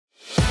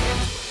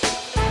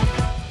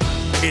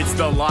It's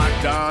the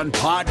Locked On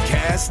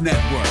Podcast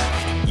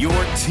Network, your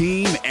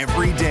team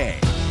every day.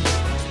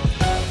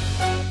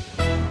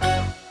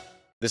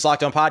 This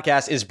Locked On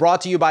Podcast is brought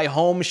to you by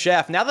Home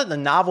Chef. Now that the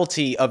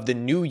novelty of the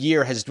new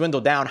year has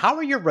dwindled down, how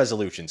are your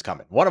resolutions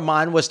coming? One of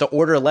mine was to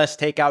order less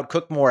takeout,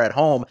 cook more at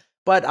home,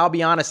 but I'll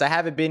be honest, I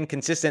haven't been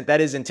consistent. That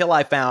is until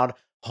I found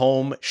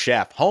Home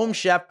Chef. Home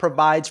Chef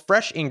provides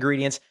fresh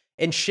ingredients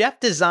and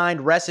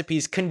chef-designed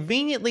recipes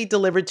conveniently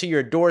delivered to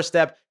your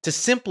doorstep to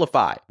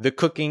simplify the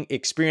cooking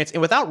experience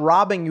and without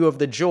robbing you of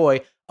the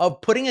joy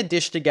of putting a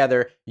dish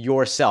together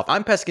yourself.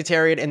 I'm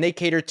pescatarian and they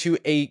cater to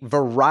a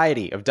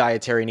variety of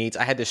dietary needs.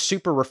 I had this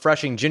super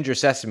refreshing ginger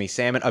sesame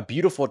salmon, a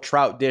beautiful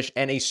trout dish,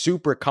 and a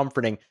super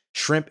comforting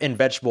shrimp and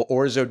vegetable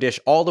orzo dish,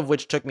 all of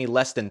which took me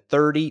less than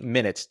 30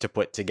 minutes to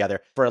put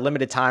together. For a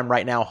limited time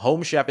right now,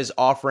 Home Chef is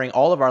offering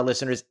all of our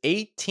listeners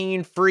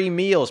 18 free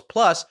meals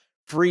plus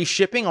free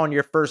shipping on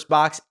your first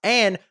box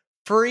and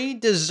free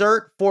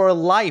dessert for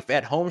life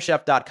at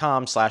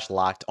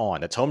homechef.com/lockedon.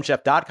 That's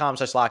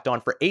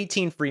homechef.com/lockedon for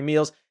 18 free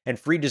meals and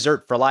free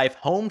dessert for life.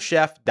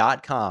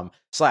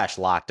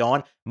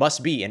 Homechef.com/lockedon.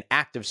 Must be an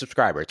active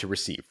subscriber to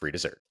receive free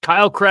dessert.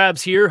 Kyle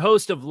Krabs here,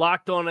 host of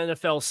Locked On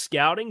NFL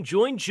Scouting.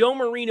 Join Joe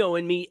Marino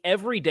and me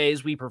every day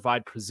as we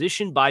provide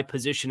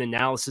position-by-position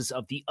analysis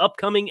of the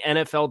upcoming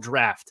NFL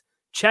Draft.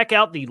 Check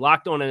out the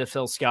Locked On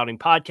NFL Scouting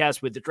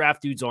podcast with the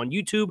Draft Dudes on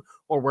YouTube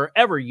or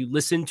wherever you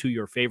listen to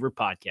your favorite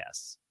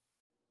podcasts.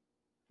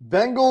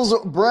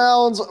 Bengals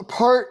Browns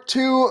Part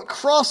 2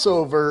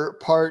 crossover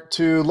Part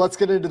 2. Let's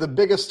get into the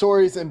biggest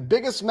stories and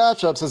biggest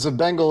matchups as the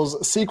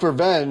Bengals seek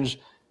revenge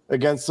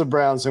against the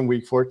Browns in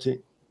Week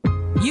 14.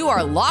 You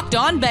are Locked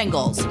On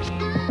Bengals,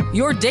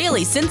 your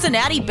daily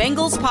Cincinnati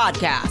Bengals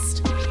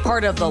podcast.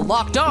 Part of the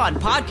Locked On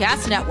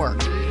Podcast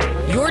Network,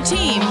 your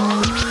team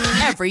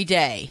every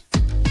day.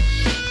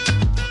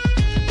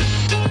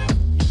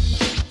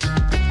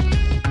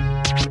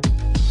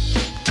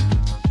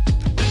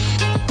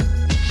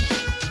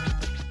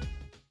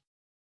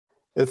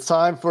 It's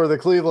time for the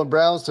Cleveland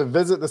Browns to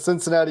visit the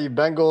Cincinnati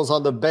Bengals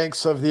on the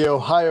banks of the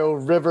Ohio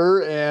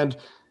River. And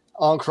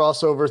on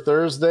crossover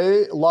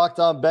Thursday, Locked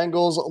On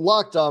Bengals,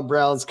 Locked On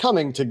Browns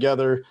coming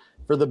together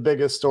for the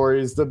biggest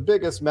stories, the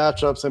biggest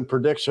matchups and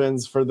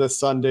predictions for this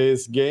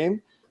Sunday's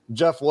game.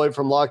 Jeff Lloyd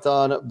from Locked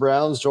On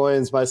Browns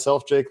joins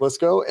myself, Jake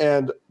Lisco,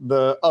 and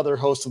the other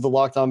host of the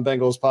Locked On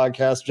Bengals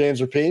podcast,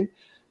 James Rapine,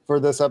 for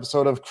this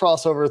episode of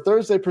Crossover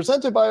Thursday,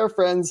 presented by our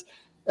friends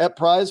at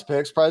Prize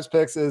Picks. Prize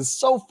Picks is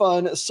so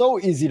fun, so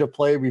easy to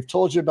play. We've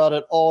told you about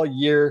it all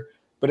year,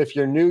 but if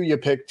you're new, you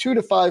pick 2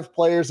 to 5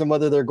 players and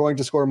whether they're going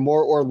to score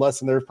more or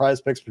less in their Prize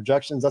Picks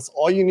projections. That's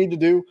all you need to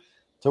do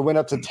to win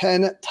up to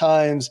 10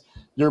 times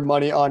your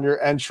money on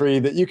your entry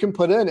that you can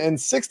put in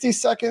 60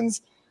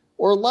 seconds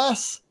or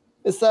less.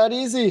 It's that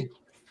easy.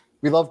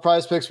 We love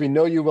Prize Picks. We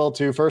know you will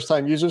too.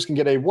 First-time users can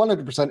get a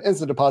 100%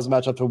 instant deposit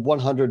match up to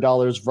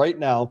 $100 right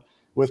now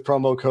with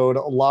promo code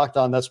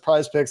LOCKEDON. That's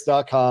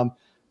prizepicks.com.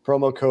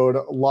 Promo code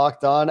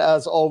Locked On.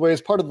 As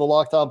always, part of the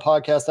Locked On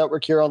Podcast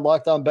Network here on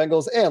Locked On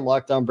Bengals and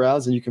Locked On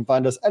Browns. And you can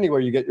find us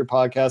anywhere you get your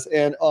podcasts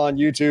and on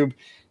YouTube.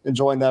 And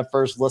join that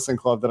first listen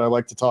club that I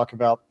like to talk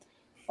about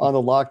on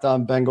the Locked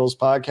On Bengals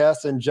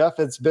podcast. And Jeff,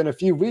 it's been a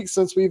few weeks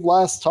since we've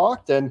last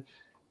talked, and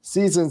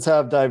seasons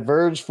have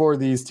diverged for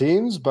these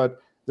teams, but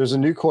there's a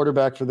new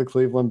quarterback for the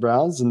Cleveland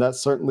Browns, and that's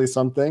certainly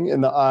something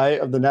in the eye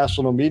of the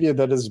national media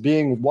that is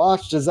being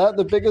watched. Is that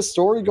the biggest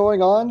story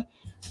going on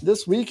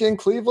this week in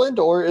Cleveland,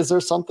 or is there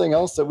something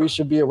else that we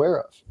should be aware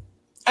of?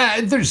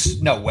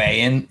 There's no way.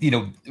 And,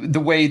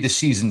 the way the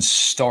season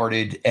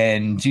started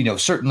and,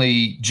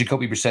 certainly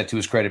Jacoby Brissett, to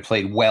his credit,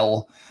 played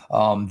well.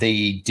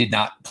 They did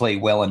not play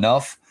well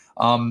enough.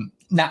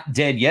 Not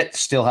dead yet,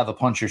 still have a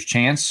puncher's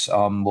chance.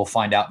 We'll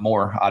find out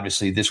more.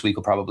 Obviously, this week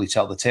will probably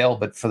tell the tale.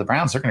 But for the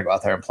Browns, they're going to go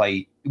out there and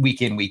play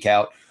week in, week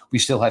out. We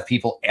still have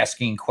people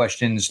asking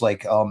questions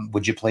like,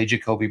 would you play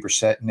Jacoby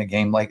Brissett in a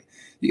game? Like,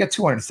 you got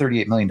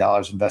 $238 million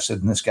invested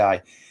in this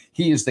guy.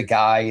 He is the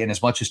guy. And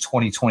as much as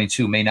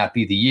 2022 may not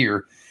be the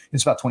year,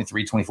 it's about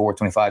 23, 24,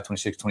 25,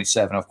 26,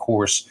 27, of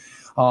course.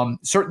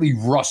 Certainly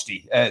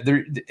rusty.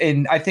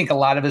 And I think a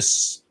lot of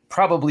us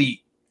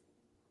probably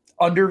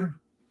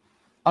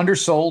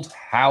undersold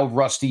how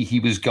rusty he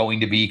was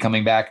going to be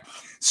coming back.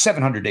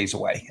 700 days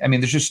away. I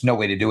mean, there's just no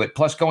way to do it.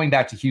 Plus, going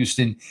back to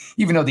Houston,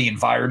 even though the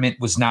environment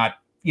was not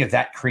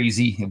that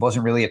crazy, it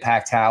wasn't really a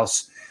packed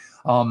house.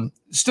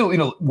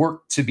 Still,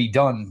 work to be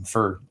done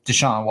for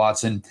Deshaun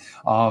Watson.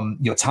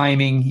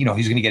 Timing. He's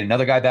going to get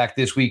another guy back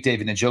this week.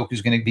 David Njoku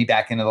is going to be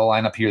back into the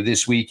lineup here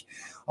this week.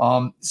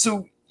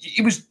 So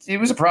it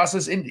was a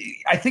process. And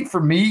I think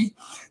for me,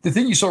 the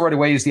thing you saw right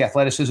away is the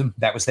athleticism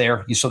that was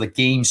there. You saw the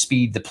game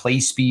speed, the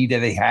play speed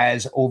that he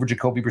has over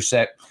Jacoby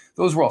Brissett.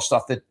 Those were all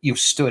stuff that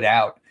stood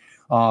out.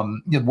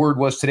 The word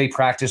was today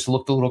practice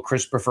looked a little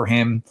crisper for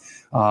him.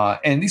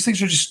 And these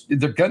things are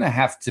they're going to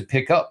have to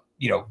pick up.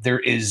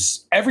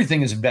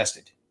 Everything is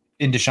invested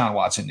in Deshaun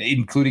Watson,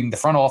 including the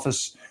front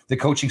office, the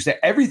coaching staff.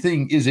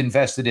 Everything is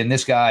invested in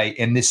this guy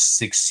and this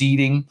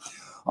succeeding.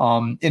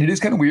 And it is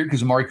kind of weird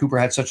because Amari Cooper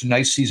had such a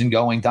nice season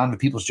going. Donovan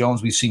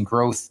Peoples-Jones, we've seen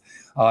growth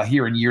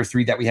here in year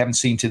 3 that we haven't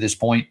seen to this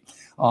point.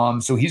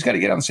 So he's got to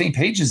get on the same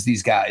page as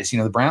these guys.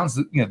 The Browns,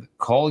 the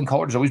calling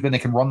color has always been they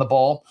can run the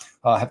ball,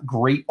 have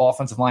great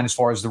offensive line as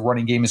far as the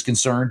running game is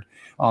concerned.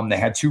 They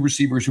had 2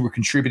 receivers who were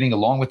contributing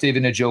along with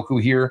David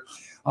Njoku here.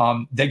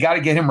 They got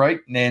to get him right.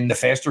 And the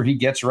faster he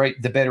gets right,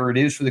 the better it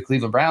is for the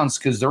Cleveland Browns,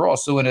 because they're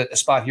also in a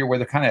spot here where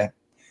they're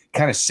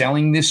kind of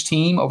selling this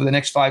team over the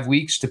next 5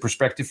 weeks to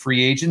prospective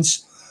free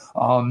agents.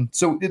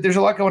 So there's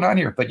a lot going on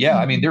here. But yeah,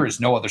 I mean, there is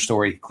no other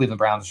story Cleveland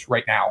Browns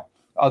right now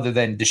other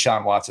than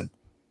Deshaun Watson.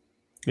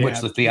 Yeah.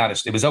 Which, let's be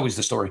honest, it was always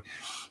the story.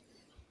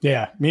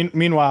 Yeah.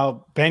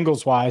 Meanwhile,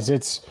 Bengals-wise,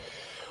 it's,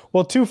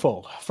 well,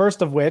 twofold.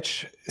 First of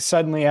which,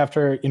 suddenly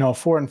after, a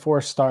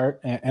 4-4 start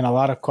and a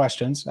lot of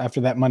questions after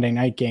that Monday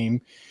night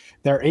game,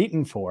 they're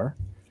 8-4.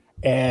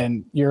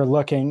 And you're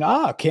looking,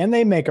 can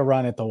they make a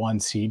run at the 1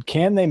 seed?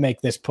 Can they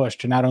make this push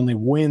to not only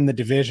win the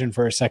division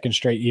for a second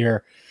straight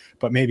year,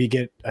 but maybe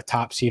get a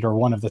top seed or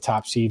one of the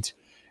top seeds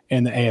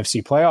in the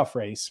AFC playoff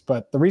race?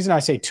 But the reason I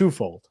say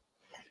twofold,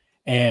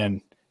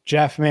 and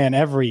Jeff, man,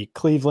 every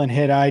Cleveland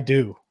hit I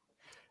do,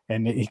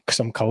 and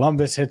some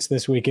Columbus hits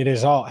this week, it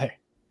is all, hey,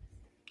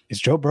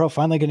 is Joe Burrow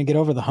finally going to get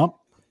over the hump?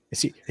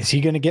 Is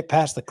he going to get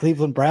past the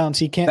Cleveland Browns?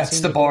 He can't. That's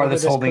the bar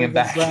that's holding him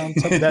back.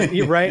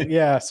 Right?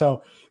 Yeah.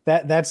 So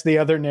that's the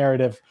other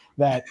narrative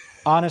that,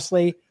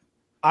 honestly,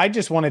 I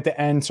just want it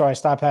to end so I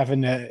stop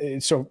having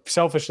to. So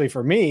selfishly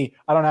for me,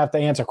 I don't have to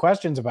answer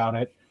questions about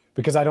it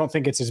because I don't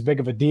think it's as big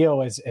of a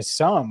deal as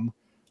some.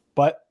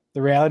 But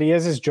the reality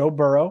is Joe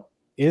Burrow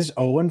is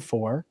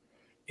 0-4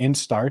 in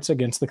starts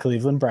against the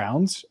Cleveland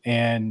Browns,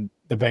 and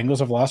the Bengals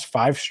have lost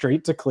 5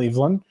 straight to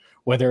Cleveland.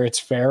 Whether it's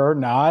fair or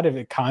not, if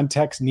it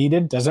context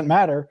needed, doesn't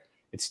matter.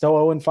 It's still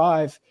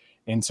 0-5.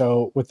 And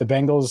so with the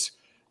Bengals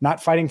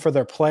not fighting for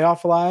their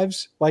playoff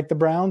lives like the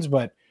Browns,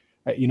 but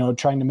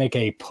trying to make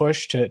a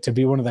push to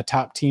be one of the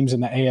top teams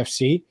in the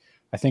AFC,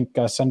 I think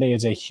Sunday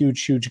is a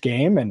huge, huge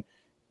game, and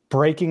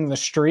breaking the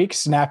streak,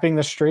 snapping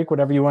the streak,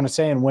 whatever you want to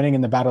say, and winning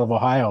in the Battle of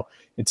Ohio.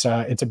 It's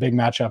a big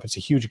matchup. It's a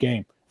huge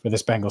game for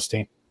this Bengals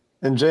team.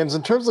 And James,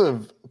 in terms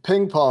of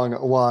ping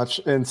pong watch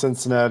in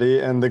Cincinnati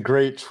and the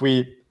great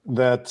tweet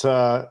that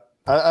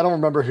I don't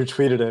remember who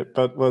tweeted it,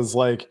 but was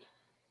like,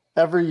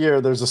 every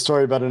year there's a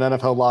story about an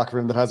NFL locker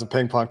room that has a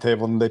ping pong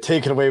table, and they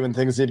take it away when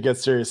things need to get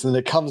serious, and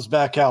it comes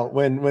back out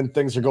when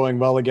things are going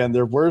well again.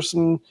 There were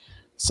some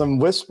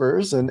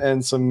whispers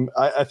and some,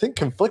 I think,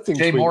 conflicting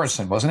Jay tweets.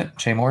 Morrison, wasn't it?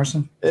 Jay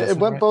Morrison? It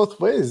went right? both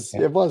ways.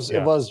 Yeah. It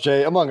was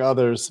Jay, among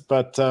others.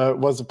 But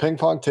was the ping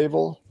pong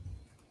table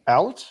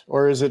out,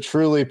 or is it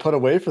truly put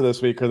away for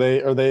this week? Are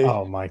they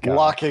oh my God,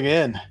 locking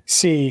in?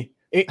 See,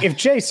 if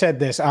Jay said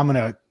this, I'm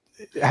going to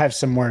have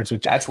some words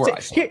with Jay. That's where I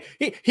saw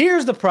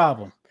Here's the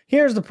problem.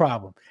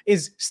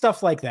 Is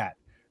stuff like that.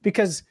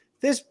 Because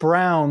this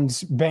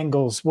Browns,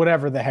 Bengals,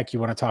 whatever the heck you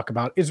want to talk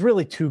about, is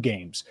really 2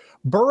 games.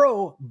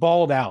 Burrow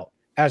balled out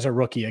as a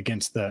rookie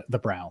against the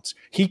Browns.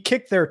 He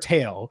kicked their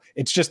tail.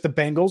 It's just the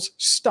Bengals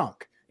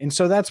stunk. And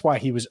so that's why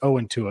he was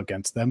 0-2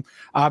 against them.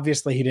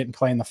 Obviously, he didn't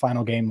play in the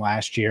final game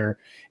last year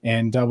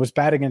and was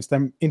bad against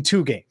them in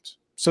 2 games.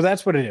 So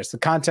that's what it is. The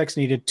context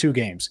needed 2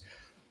 games.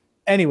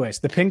 Anyways,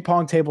 the ping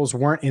pong tables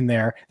weren't in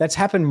there. That's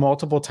happened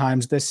multiple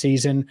times this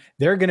season.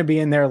 They're going to be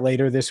in there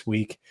later this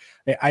week.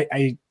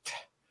 I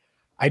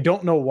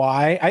don't know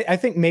why. I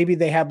think maybe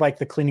they had like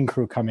the cleaning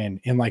crew come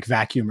in like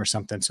vacuum or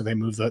something. So they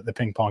moved the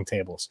ping pong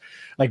tables.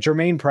 Like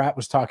Jermaine Pratt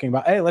was talking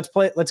about, hey,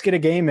 let's get a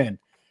game in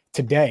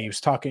today. He was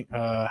talking,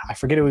 I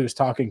forget who he was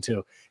talking to.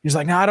 He was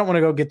like, no, I don't want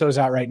to go get those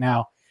out right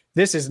now.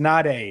 This is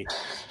not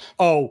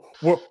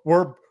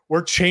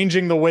we're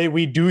changing the way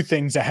we do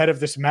things ahead of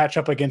this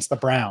matchup against the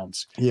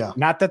Browns. Yeah.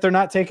 Not that they're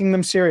not taking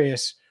them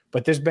serious,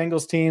 but this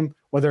Bengals team,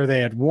 whether they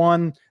had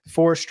won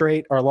 4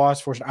 straight or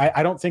lost 4 straight,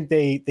 I don't think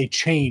they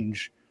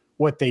change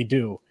what they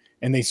do.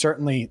 And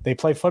they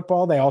play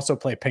football. They also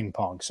play ping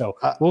pong. So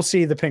we'll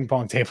see the ping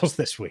pong tables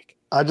this week.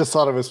 I just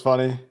thought it was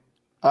funny.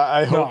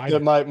 I hope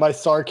that my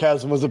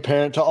sarcasm was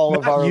apparent to all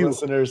of our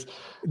listeners.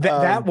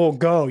 That will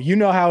go. You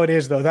know how it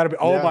is, though. That'll be.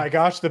 Oh my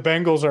gosh, the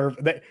Bengals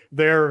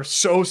they're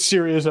so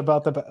serious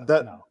about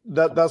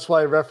That's why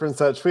I referenced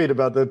that tweet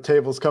about the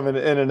tables coming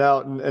in and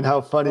out and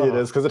how funny it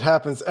is, because it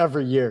happens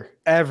every year.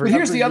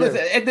 Here's the other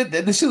thing. And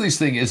the silliest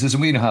thing is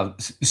we know how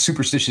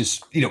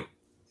superstitious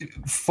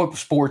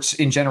sports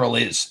in general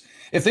is.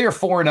 If they are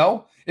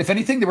 4-0, if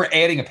anything, they were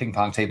adding a ping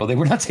pong table. They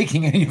were not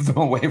taking any of them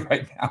away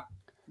right now.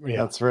 Yeah.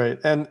 That's right.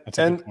 And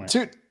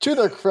to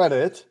their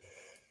credit,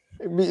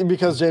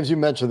 because James, you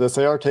mentioned this,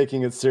 they are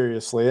taking it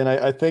seriously. And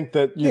I think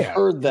that you've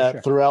heard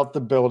that throughout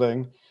the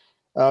building.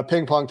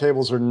 Ping pong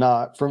tables are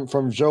not.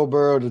 From Joe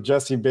Burrow to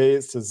Jesse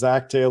Bates to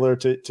Zach Taylor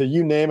to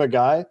you name a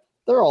guy,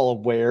 they're all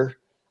aware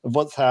of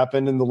what's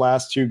happened in the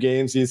last 2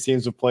 games these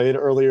teams have played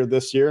earlier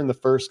this year and the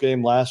first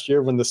game last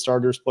year when the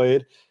starters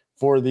played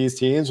for these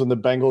teams, when the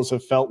Bengals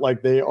have felt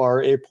like they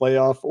are a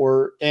playoff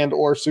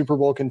or Super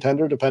Bowl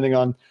contender, depending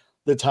on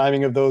the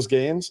timing of those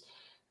games.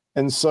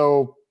 And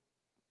so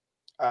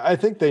I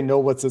think they know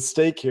what's at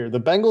stake here.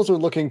 The Bengals are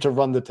looking to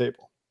run the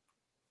table.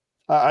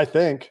 I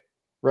think,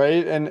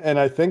 right? And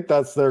I think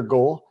that's their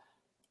goal.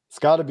 It's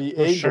got to be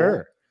a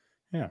goal.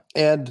 Yeah.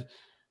 And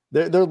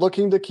they're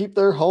looking to keep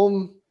their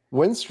home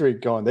win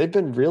streak going. They've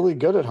been really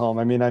good at home.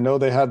 I mean, I know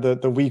they had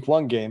the week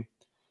 1 game,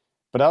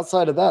 but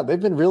outside of that, they've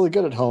been really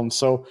good at home.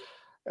 So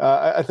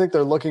I think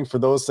they're looking for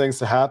those things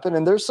to happen.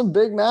 And there's some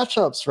big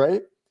matchups,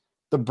 right?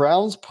 The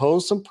Browns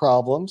pose some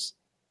problems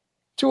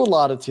to a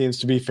lot of teams,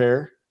 to be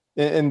fair,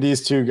 in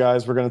these two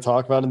guys we're going to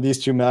talk about, and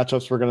these two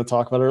matchups we're going to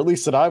talk about, or at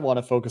least that I want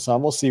to focus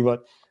on. We'll see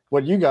what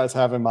you guys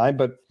have in mind.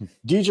 But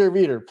DJ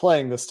Reader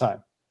playing this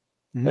time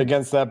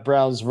against that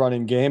Browns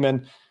running game,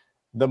 and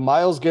the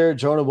Myles Garrett,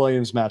 Jonah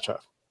Williams matchup.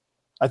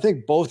 I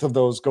think both of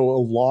those go a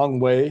long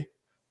way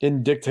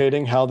in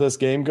dictating how this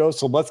game goes.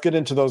 So let's get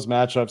into those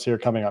matchups here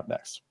coming up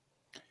next.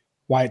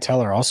 Wyatt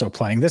Teller also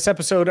playing. This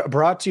episode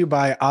brought to you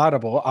by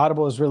Audible.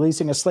 Audible is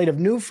releasing a slate of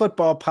new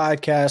football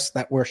podcasts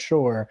that we're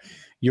sure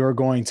you're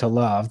going to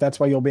love. That's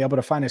why you'll be able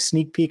to find a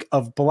sneak peek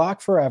of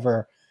Block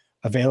Forever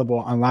available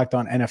on Locked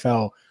On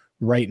NFL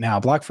right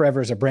now. Block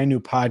Forever is a brand new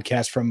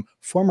podcast from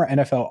former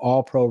NFL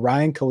All-Pro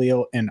Ryan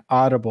Khalil and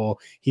Audible.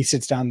 He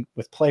sits down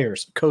with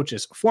players,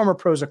 coaches, former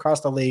pros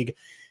across the league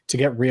to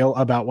get real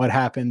about what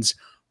happens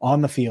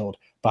on the field,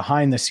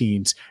 behind the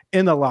scenes,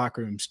 in the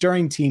locker rooms,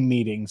 during team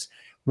meetings.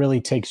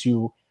 Really takes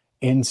you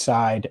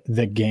inside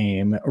the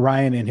game.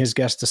 Ryan and his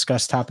guests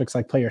discuss topics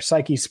like player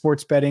psyche,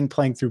 sports betting,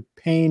 playing through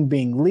pain,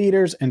 being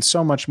leaders, and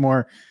so much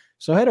more.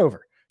 So head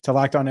over to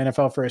Locked On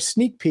NFL for a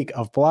sneak peek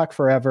of Block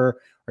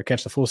Forever, or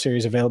catch the full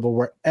series available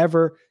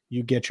wherever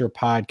you get your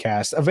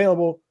podcasts.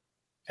 Available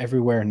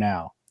everywhere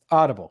now.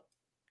 Audible,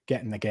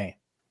 get in the game.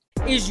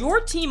 Is your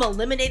team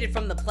eliminated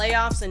from the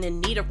playoffs and in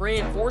need of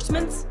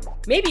reinforcements?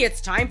 Maybe it's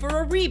time for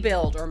a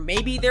rebuild, or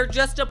maybe they're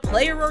just a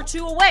player or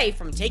two away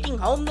from taking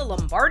home the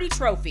Lombardi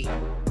Trophy.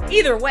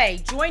 Either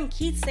way, join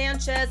Keith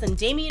Sanchez and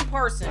Damian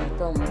Parson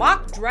for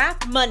Mock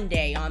Draft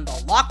Monday on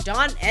the Locked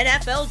On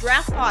NFL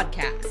Draft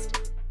Podcast.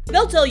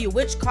 They'll tell you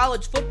which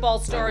college football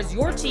stars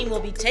your team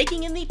will be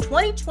taking in the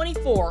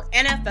 2024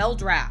 NFL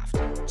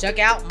Draft. Check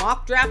out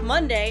Mock Draft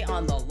Monday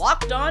on the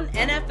Locked On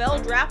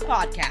NFL Draft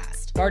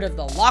Podcast, part of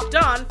the Locked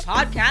On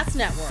Podcast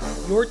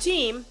Network. Your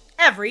team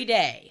every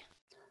day.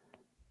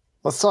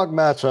 Let's talk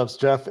matchups,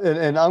 Jeff.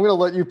 And I'm going to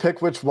let you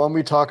pick which one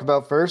we talk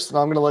about first, and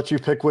I'm going to let you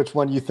pick which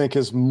one you think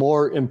is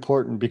more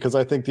important, because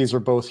I think these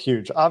are both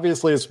huge.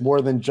 Obviously, it's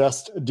more than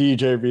just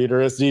DJ Reader.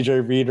 It's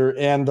DJ Reader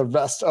and the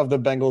rest of the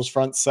Bengals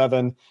front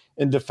seven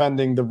in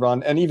defending the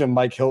run, and even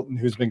Mike Hilton,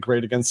 who's been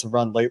great against the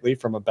run lately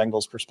from a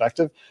Bengals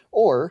perspective,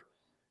 or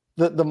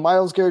the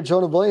Myles Garrett,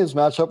 Jonah Williams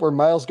matchup, where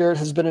Myles Garrett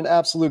has been an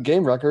absolute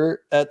game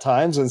wrecker at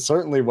times, and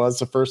certainly was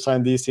the first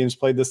time these teams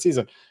played this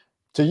season.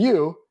 To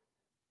you,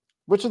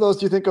 which of those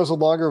do you think goes a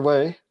longer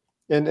way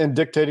in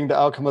dictating the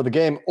outcome of the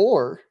game?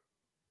 Or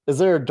is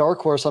there a dark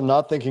horse I'm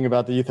not thinking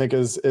about that you think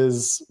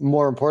is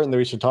more important that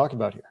we should talk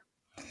about here?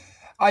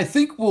 I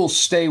think we'll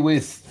start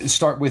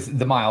with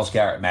the Myles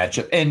Garrett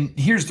matchup. And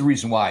here's the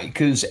reason why,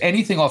 because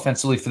anything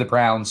offensively for the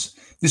Browns,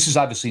 this is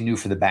obviously new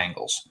for the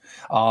Bengals.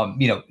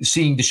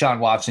 Seeing Deshaun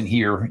Watson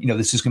here,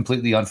 this is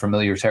completely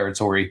unfamiliar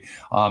territory.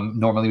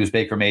 Normally it was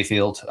Baker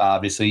Mayfield,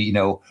 obviously,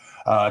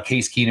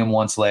 Case Keenum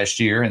once last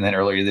year, and then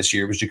earlier this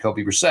year was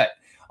Jacoby Brissett.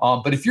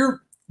 But if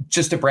you're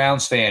just a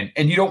Browns fan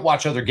and you don't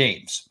watch other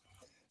games,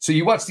 so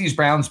you watch these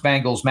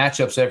Browns-Bengals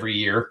matchups every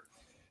year,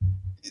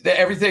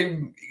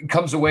 everything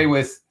comes away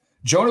with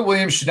Jonah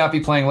Williams should not be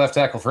playing left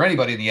tackle for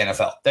anybody in the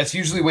NFL. That's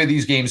usually the way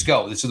these games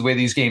go. This is the way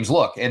these games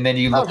look. And then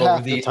you look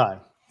over the time.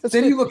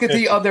 Then you look at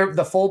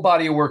the full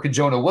body of work of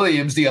Jonah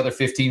Williams, the other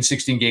 15,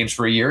 16 games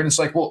for a year. And it's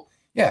like, well,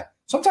 yeah,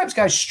 sometimes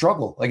guys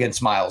struggle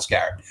against Myles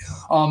Garrett.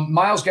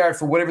 Myles Garrett,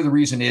 for whatever the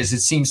reason is,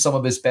 it seems some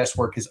of his best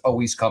work has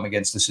always come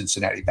against the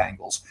Cincinnati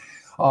Bengals.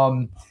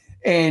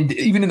 And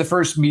even in the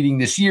first meeting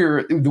this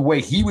year, the way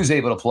he was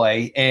able to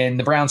play, and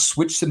the Browns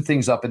switched some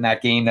things up in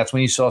that game. That's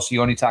when you saw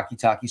Sione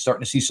Takitaki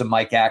starting to see some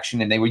Mike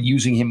action, and they were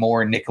using him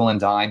more in nickel and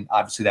dime.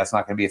 Obviously, that's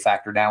not going to be a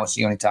factor now with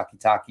Sione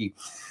Takitaki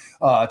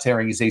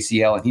tearing his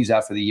ACL, and he's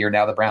out for the year.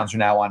 Now the Browns are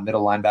now on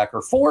middle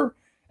linebacker 4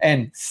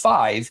 and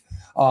 5.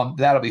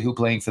 That'll be who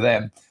playing for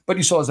them. But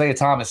you saw Isaiah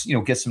Thomas,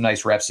 get some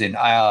nice reps in.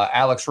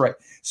 Alex Wright.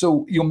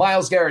 So,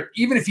 Myles Garrett,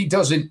 even if he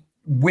doesn't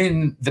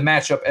win the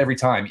matchup every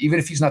time, even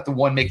if he's not the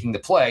one making the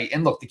play.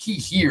 And look, the key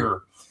here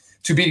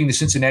to beating the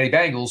Cincinnati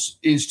Bengals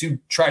is to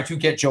try to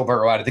get Joe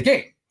Burrow out of the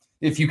game.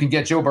 If you can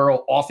get Joe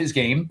Burrow off his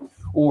game,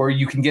 or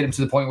you can get him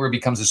to the point where he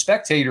becomes a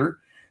spectator,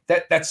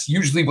 that's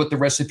usually what the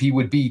recipe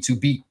would be to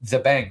beat the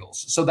Bengals.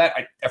 So that,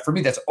 for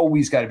me, that's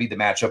always got to be the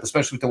matchup,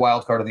 especially with the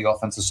wild card on the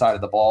offensive side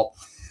of the ball.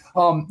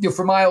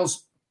 For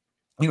Myles,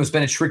 it's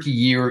been a tricky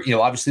year.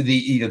 Obviously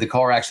the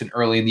car accident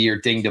early in the year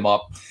dinged him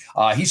up.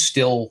 He's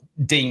still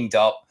dinged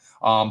up.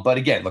 But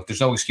again, look,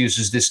 there's no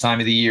excuses this time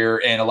of the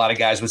year. And a lot of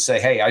guys would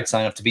say, hey, I'd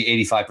sign up to be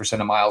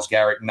 85% of Myles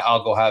Garrett and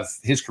I'll go have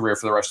his career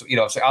for the rest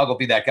of, so I'll go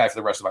be that guy for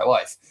the rest of my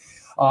life.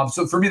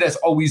 So for me, that's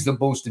always the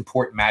most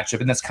important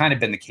matchup. And that's kind of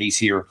been the case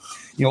here,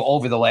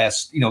 over the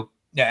last,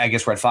 I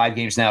guess we're at 5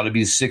 games now. It'll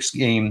be the 6th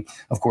game.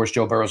 Of course,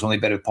 Joe Burrow's only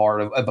been a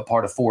part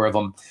of 4 of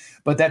them.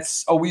 But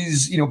that's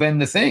always, been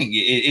the thing.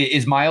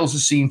 Is Miles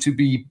has seemed to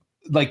be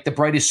like the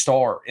brightest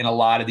star in a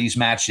lot of these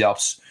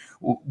matchups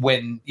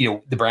when,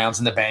 the Browns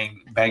and the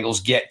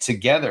Bengals get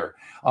together.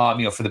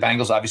 For the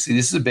Bengals, obviously,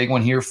 this is a big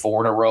one here,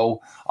 4 in a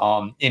row.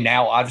 And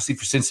now, obviously,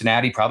 for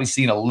Cincinnati, probably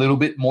seeing a little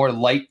bit more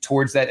light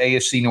towards that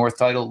AFC North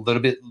title, a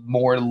little bit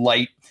more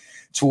light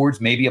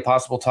towards maybe a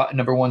possible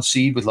number 1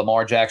 seed with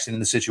Lamar Jackson in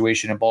the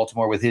situation in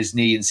Baltimore with his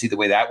knee, and see the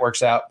way that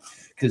works out.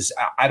 Because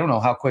I don't know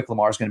how quick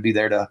Lamar's going to be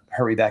there to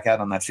hurry back out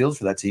on that field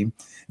for that team.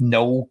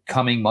 No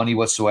coming money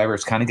whatsoever.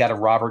 It's kind of got a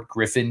Robert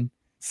Griffin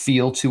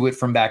feel to it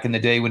from back in the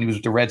day when he was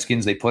with the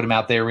Redskins. They put him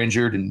out there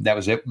injured, and that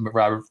was it.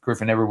 Robert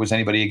Griffin never was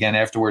anybody again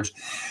afterwards.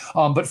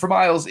 But for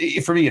Miles,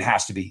 for me, it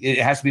has to be. It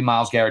has to be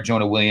Myles Garrett,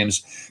 Jonah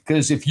Williams,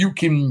 because if you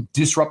can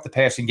disrupt the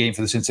passing game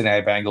for the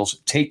Cincinnati Bengals,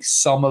 take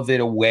some of it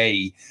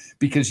away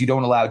because you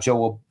don't allow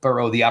Joe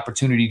Burrow the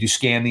opportunity to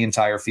scan the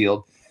entire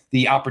field,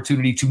 the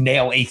opportunity to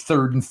nail a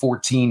 3rd and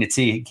 14 to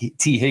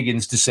T.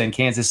 Higgins to send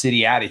Kansas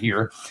City out of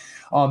here.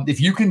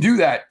 If you can do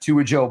that to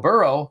a Joe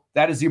Burrow,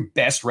 that is your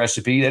best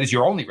recipe. That is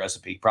your only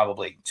recipe,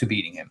 probably, to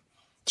beating him.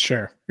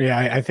 Sure. Yeah,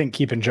 I think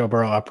keeping Joe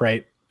Burrow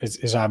upright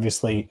is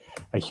obviously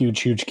a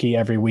huge, huge key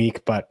every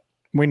week, but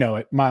we know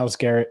it. Myles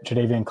Garrett,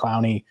 Jadeveon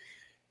Clowney,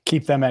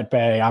 keep them at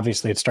bay.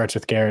 Obviously, it starts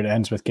with Garrett,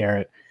 ends with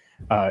Garrett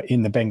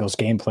in the Bengals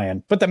game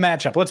plan. But the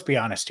matchup, let's be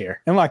honest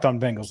here, and Locked On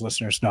Bengals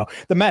listeners know,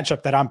 the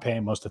matchup that I'm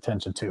paying most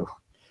attention to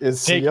is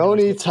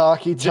Sione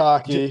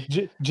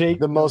Takitaki, Jake,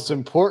 the most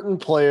important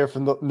player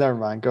from the – never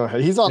mind. Go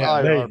ahead. He's on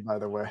IR, by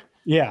the way.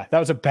 Yeah, that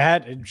was a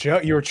bad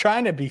joke. You were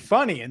trying to be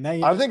funny, and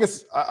then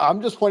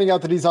I'm just pointing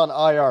out that he's on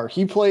IR.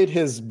 He played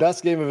his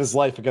best game of his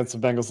life against the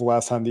Bengals the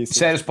last time these.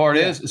 Saddest part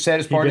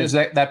is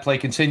that play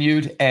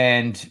continued,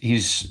 and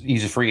he's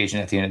a free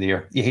agent at the end of the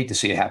year. You hate to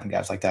see it happen,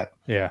 guys like that.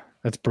 Yeah,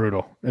 that's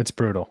brutal. It's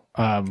brutal.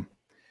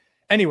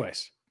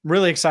 Anyways,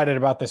 really excited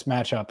about this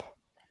matchup.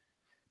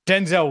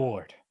 Denzel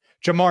Ward,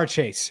 Jamar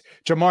Chase,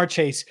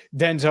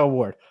 Denzel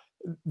Ward.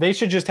 They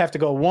should just have to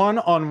go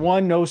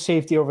 1-on-1, no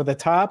safety over the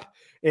top.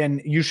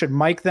 And you should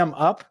mic them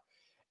up,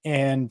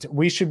 and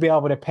we should be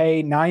able to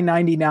pay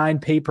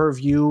 $9.99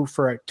 pay-per-view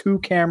for 2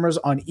 cameras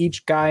on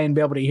each guy and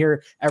be able to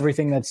hear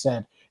everything that's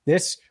said.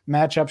 This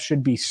matchup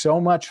should be so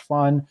much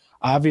fun.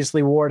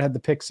 Obviously, Ward had the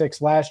pick 6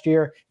 last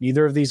year.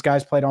 Neither of these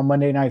guys played on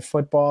Monday Night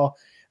Football.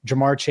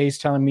 Jamar Chase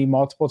telling me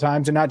multiple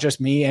times, and not just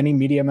me, any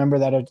media member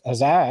that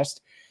has asked,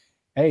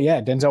 hey,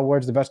 yeah, Denzel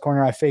Ward's the best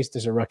corner I faced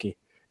as a rookie,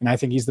 and I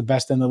think he's the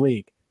best in the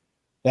league.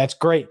 That's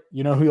great.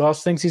 You know who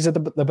else thinks he's the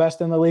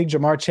best in the league?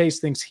 Jamar Chase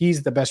thinks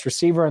he's the best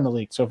receiver in the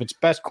league. So if it's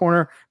best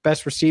corner,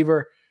 best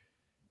receiver,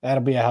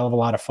 that'll be a hell of a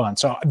lot of fun.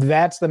 So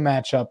that's the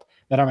matchup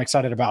that I'm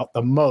excited about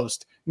the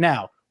most.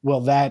 Now,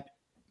 will that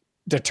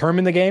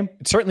determine the game?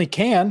 It certainly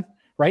can,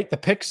 right? The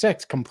pick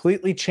 6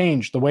 completely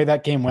changed the way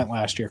that game went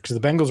last year because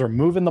the Bengals were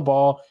moving the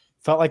ball,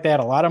 felt like they had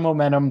a lot of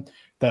momentum.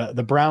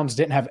 The Browns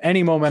didn't have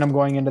any momentum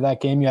going into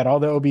that game. You had all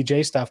the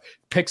OBJ stuff.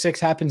 Pick 6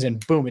 happens,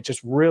 and boom, it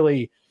just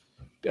really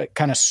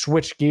kind of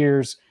switch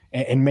gears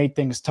and made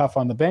things tough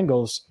on the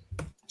Bengals.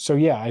 So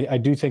yeah, I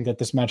do think that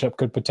this matchup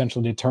could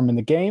potentially determine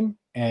the game.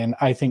 And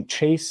I think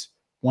Chase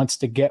wants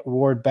to get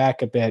Ward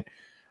back a bit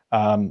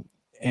and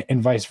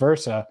vice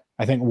versa.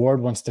 I think Ward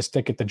wants to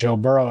stick it to Joe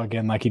Burrow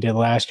again, like he did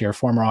last year,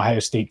 former Ohio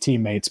State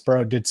teammates.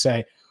 Burrow did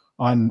say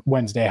on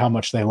Wednesday how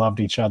much they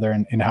loved each other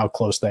and how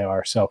close they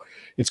are. So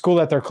it's cool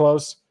that they're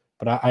close,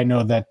 but I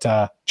know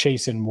that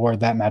Chase and Ward,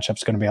 that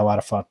matchup's going to be a lot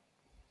of fun.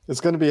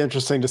 It's going to be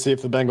interesting to see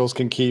if the Bengals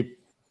can keep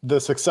the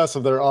success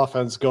of their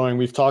offense going.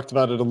 We've talked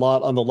about it a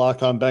lot on the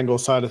Locked On Bengals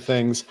side of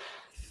things.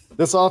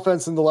 This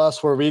offense in the last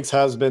 4 weeks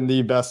has been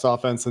the best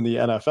offense in the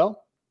NFL.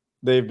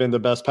 They've been the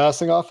best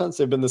passing offense.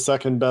 They've been the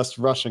second best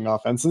rushing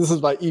offense. And this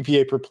is by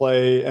EPA per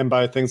play and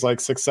by things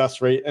like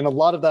success rate. And a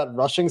lot of that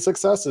rushing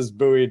success is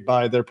buoyed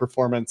by their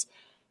performance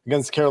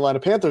against the Carolina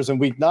Panthers in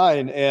week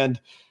 9.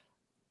 And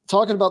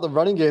talking about the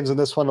running games in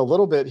this one a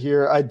little bit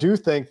here, I do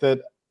think that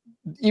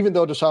even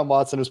though Deshaun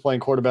Watson is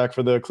playing quarterback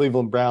for the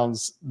Cleveland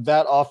Browns,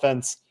 that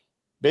offense,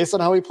 based on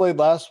how he played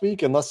last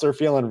week, unless they're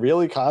feeling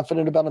really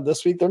confident about him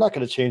this week, they're not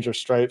going to change their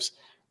stripes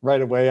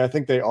right away. I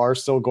think they are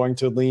still going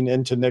to lean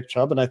into Nick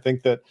Chubb, and I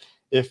think that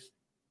if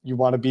you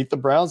want to beat the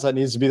Browns, that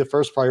needs to be the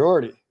first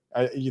priority.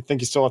 You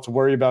think you still have to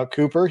worry about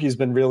Cooper. He's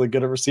been really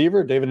good at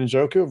receiver. David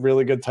Njoku,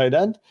 really good tight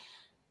end.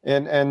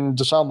 And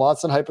Deshaun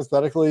Watson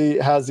hypothetically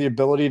has the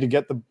ability to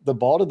get the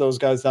ball to those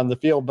guys down the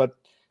field. But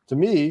to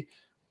me,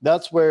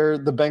 that's where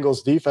the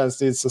Bengals defense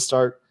needs to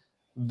start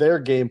their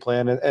game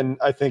plan, and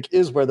I think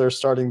is where they're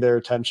starting their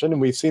attention. And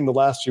we've seen the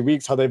last few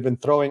weeks how they've been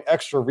throwing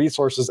extra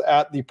resources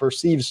at the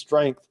perceived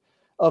strength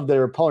of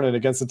their opponent.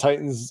 Against the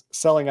Titans,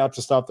 selling out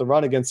to stop the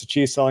run. Against the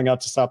Chiefs, selling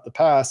out to stop the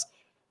pass.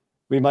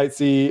 We might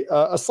see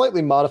a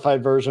slightly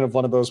modified version of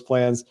one of those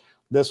plans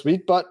this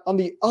week. But on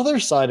the other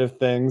side of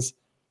things,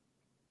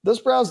 this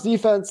Browns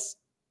defense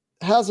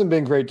hasn't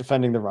been great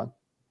defending the run.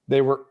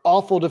 They were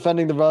awful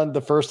defending the run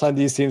the first time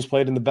these teams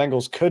played, and the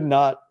Bengals could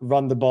not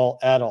run the ball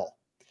at all.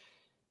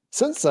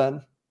 Since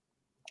then,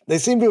 they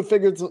seem to have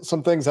figured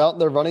some things out in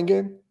their running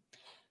game.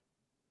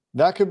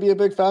 That could be a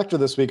big factor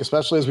this week,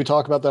 especially as we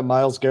talk about that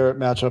Myles Garrett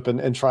matchup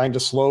and trying to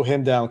slow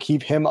him down,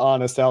 keep him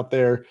honest out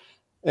there.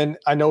 And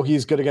I know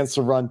he's good against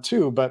the run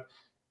too, but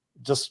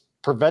just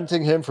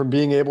preventing him from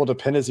being able to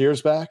pin his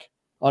ears back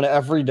on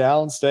every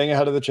down, staying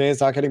ahead of the chains,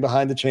 not getting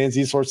behind the chains,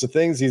 these sorts of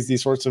things,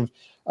 these sorts of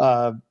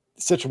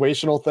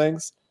situational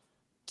things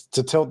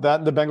to tilt that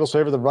in the Bengals'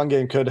 favor. The run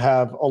game could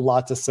have a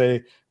lot to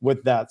say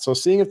with that. So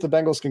seeing if the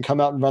Bengals can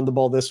come out and run the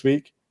ball this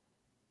week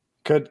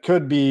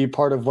could be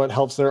part of what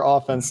helps their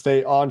offense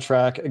stay on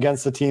track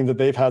against the team that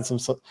they've had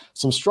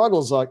some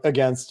struggles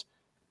against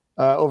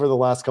over the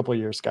last couple of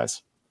years,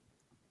 guys.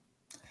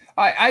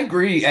 I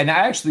agree, and I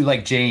actually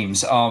like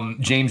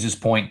James's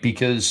point,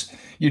 because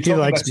you talk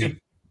about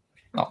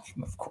oh,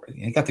 of course,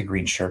 you got the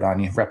green shirt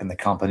on, you repping the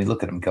company.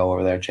 Look at him go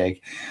over there,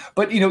 Jake.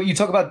 But you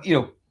talk about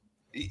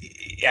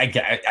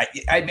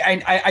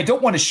I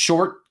don't want to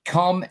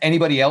shortcome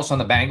anybody else on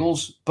the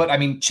Bengals, but I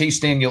mean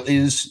Chase Daniel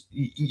is,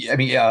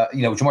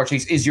 Jamar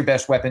Chase is your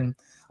best weapon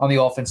on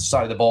the offensive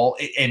side of the ball,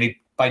 and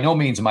by no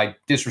means am I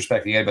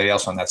disrespecting anybody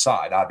else on that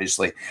side,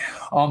 obviously,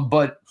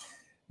 but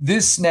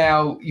this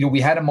now,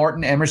 we had a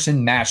Martin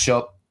Emerson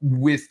mashup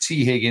with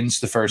T. Higgins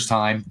the first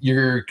time.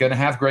 You're going to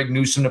have Greg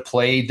Newsome to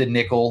play the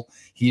nickel.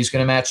 He's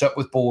going to match up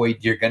with Boyd.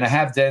 You're going to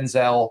have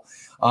Denzel.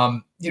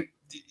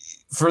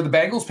 For the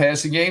Bengals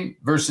passing game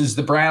versus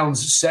the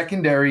Browns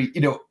secondary,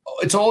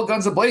 it's all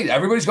guns blazing.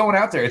 Everybody's going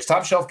out there. It's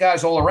top shelf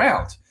guys all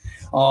around.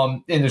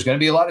 And there's going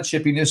to be a lot of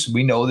chippiness.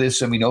 We know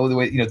this, and we know the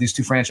way, these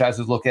two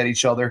franchises look at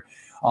each other.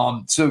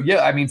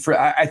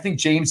 I think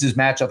James's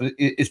matchup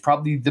is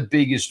probably the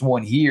biggest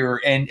one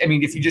here. And I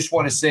mean, if you just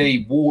want to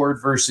say Ward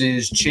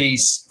versus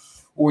Chase,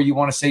 or you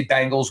want to say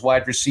Bengals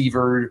wide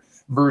receiver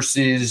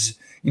versus,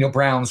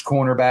 Browns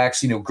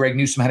cornerbacks, Greg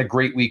Newsome had a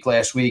great week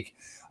last week.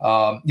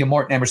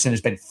 Martin Emerson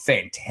has been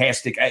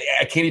fantastic.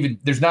 I can't even,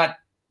 there's not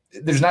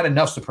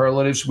enough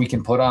superlatives we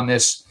can put on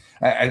this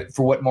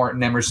for what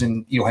Martin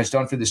Emerson, has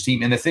done for this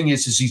team. And the thing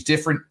is he's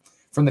different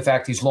from the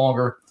fact he's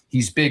longer,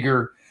 he's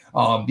bigger.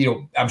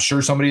 I'm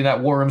sure somebody in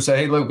that war room said,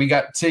 hey, look, we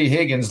got T.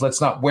 Higgins.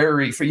 Let's not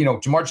worry for,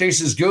 Jamar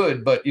Chase is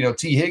good, but,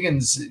 T.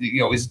 Higgins,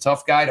 is a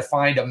tough guy to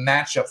find a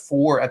matchup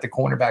for at the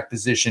cornerback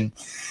position.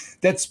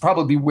 That's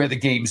probably where the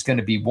game's going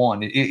to be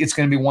won. It's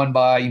going to be won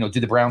by, do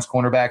the Browns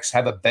cornerbacks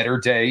have a better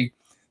day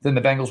than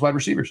the Bengals wide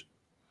receivers?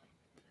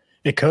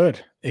 It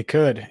could.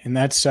 And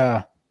that's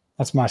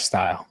my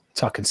style.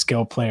 Talking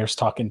skill players,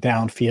 talking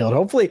downfield.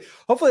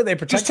 Hopefully they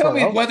protect. Just tell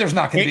me weather's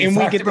not going to be a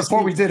factor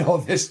before we did all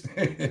this.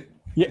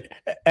 Yeah.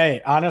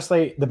 Hey,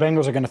 honestly, the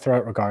Bengals are going to throw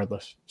it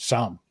regardless.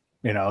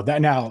 That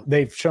now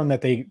they've shown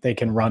that they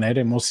can run it,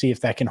 and we'll see if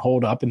that can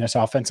hold up, and this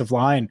offensive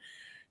line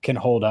can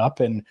hold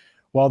up. And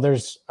while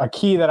there's a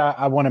key that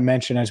I want to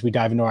mention as we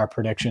dive into our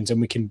predictions,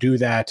 and we can do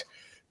that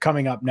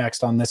coming up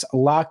next on this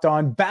Locked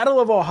On Battle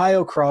of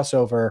Ohio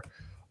crossover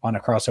on a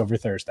crossover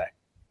Thursday.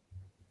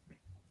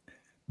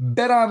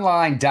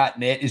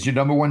 BetOnline.net is your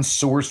number one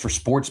source for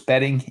sports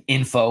betting,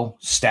 info,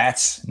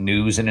 stats,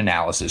 news, and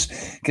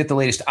analysis. Get the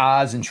latest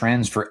odds and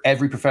trends for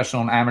every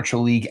professional and amateur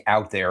league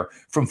out there.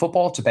 From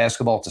football to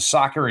basketball to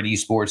soccer and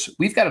esports,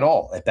 we've got it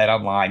all at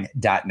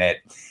BetOnline.net.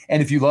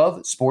 And if you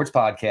love sports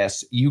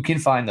podcasts, you can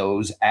find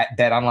those at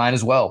BetOnline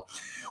as well.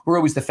 We're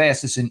always the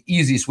fastest and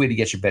easiest way to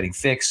get your betting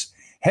fix.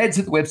 Head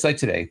to the website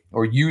today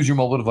or use your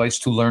mobile device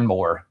to learn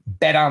more.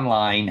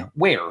 BetOnline,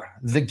 where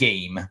the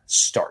game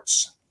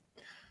starts.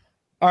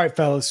 All right,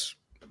 fellas,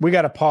 we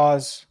got to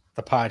pause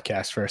the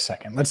podcast for a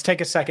second. Let's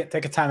take a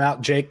time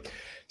out. Jake,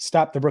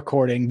 stop the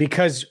recording,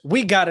 because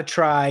we got to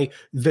try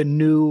the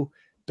new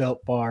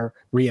Built Bar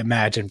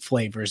reimagined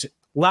flavors.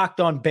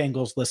 Locked On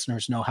Bengals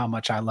listeners know how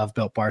much I love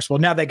Built Bars. Well,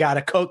 now they got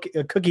a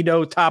cookie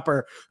dough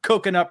topper,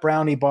 coconut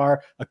brownie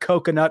bar, a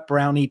coconut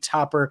brownie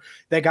topper.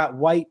 They got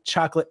white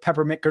chocolate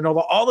peppermint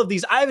granola. All of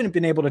these, I haven't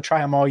been able to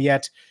try them all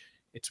yet.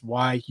 It's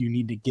why you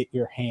need to get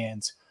your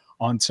hands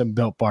on some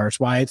Built Bars.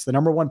 Why it's the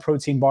number one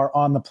protein bar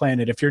on the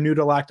planet. If you're new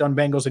to Locked On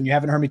Bengals and you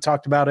haven't heard me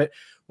talk about it,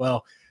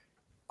 well,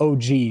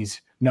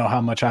 OGs know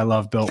how much I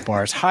love Built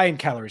Bars. High in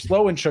calories,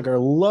 low in sugar,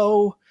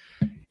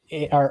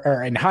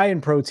 and high in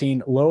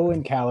protein, low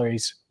in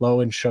calories,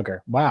 low in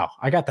sugar. Wow,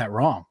 I got that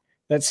wrong.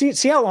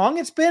 See how long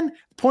it's been?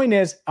 The point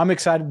is, I'm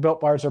excited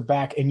Built Bars are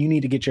back, and you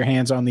need to get your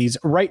hands on these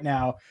right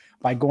now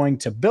by going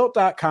to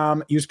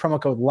Built.com, use promo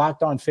code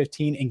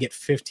LOCKEDON15 and get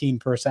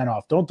 15%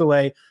 off. Don't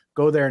delay.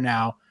 Go there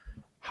now.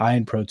 High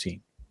in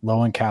protein,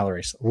 low in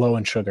calories, low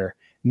in sugar.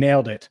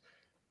 Nailed it.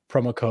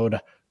 Promo code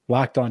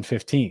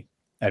LOCKEDON15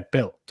 at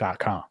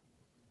Built.com.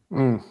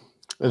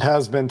 It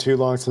has been too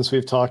long since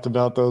we've talked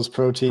about those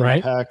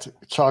protein-packed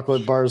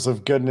chocolate bars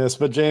of goodness.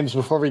 But James,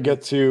 before we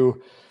get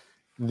to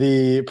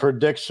the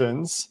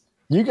predictions,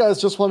 you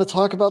guys just want to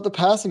talk about the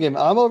passing game.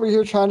 I'm over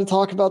here trying to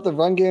talk about the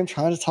run game,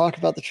 trying to talk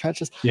about the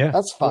trenches. Yeah,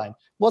 that's fine.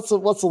 What's the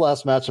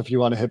last matchup you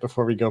want to hit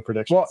before we go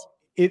predictions? Well,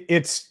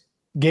 it's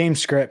game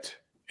script,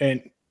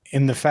 and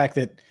in the fact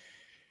that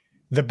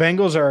the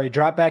Bengals are a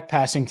drop-back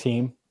passing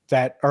team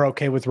that are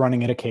okay with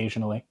running it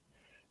occasionally.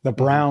 The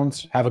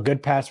Browns have a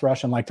good pass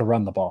rush and like to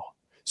run the ball.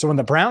 So when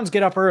the Browns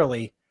get up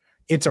early,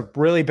 it's a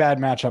really bad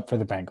matchup for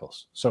the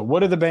Bengals. So what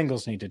do the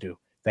Bengals need to do?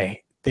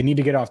 They need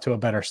to get off to a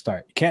better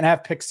start. You can't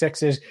have pick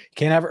sixes. You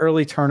can't have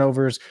early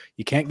turnovers.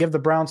 You can't give the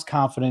Browns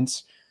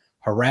confidence.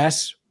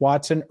 Harass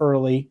Watson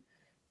early.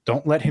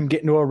 Don't let him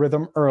get into a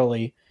rhythm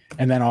early.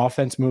 And then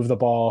offense move the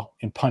ball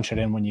and punch it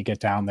in when you get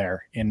down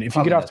there. And if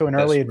you get off to an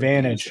early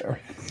advantage,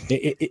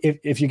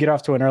 if you get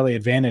off to an early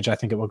advantage, I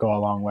think it will go a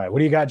long way. What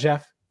do you got,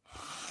 Jeff?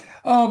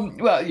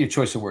 Well, your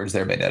choice of words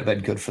there may not have been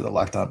good for the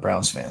Locked On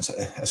Browns fans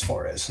as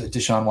far as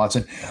Deshaun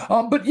Watson.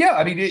 But yeah,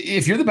 I mean,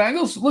 if you're the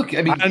Bengals, look,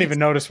 I mean, I don't even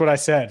notice what I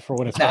said for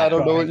what it's. I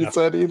don't know what you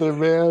said either,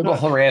 man. Well,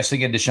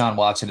 harassing and Deshaun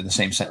Watson in the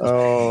same sentence.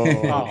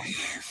 Oh.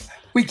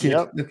 We can't.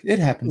 Yep. Look, it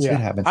happens. Yeah. It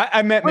happens.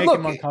 I meant make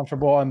him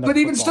uncomfortable on the. But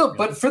even still,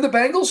 but for the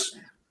Bengals,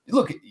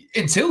 look,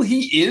 until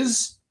he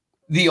is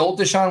the old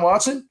Deshaun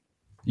Watson,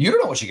 you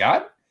don't know what you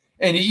got.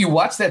 And you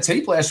watched that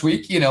tape last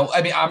week. You know,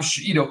 I mean, I'm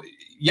sure, you know,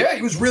 yeah,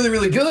 he was really,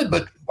 really good.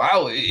 But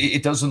wow,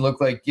 it doesn't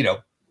look like, you know,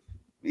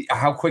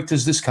 how quick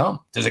does this come?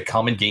 Does it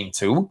come in game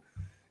 2?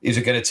 Is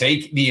it going to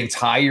take the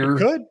entire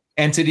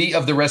entity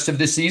of the rest of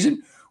this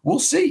season? We'll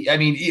see. I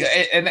mean,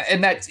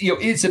 and that, you know,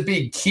 it's a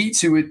big key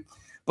to it.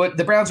 But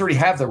the Browns already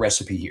have the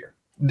recipe here.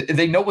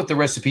 They know what the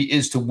recipe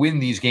is to win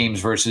these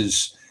games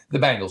versus the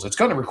Bengals. It's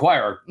going to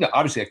require, you know,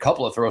 obviously a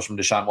couple of throws from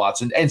Deshaun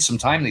Watson and some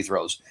timely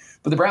throws.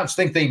 But the Browns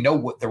think they know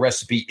what the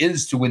recipe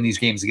is to win these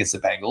games against the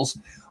Bengals.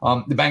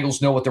 The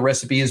Bengals know what the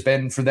recipe has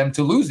been for them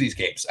to lose these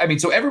games. I mean,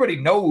 so everybody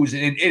knows,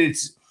 and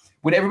it's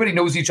when everybody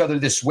knows each other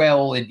this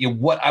well, and you know,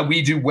 what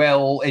we do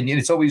well, and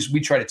it's always we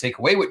try to take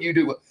away what you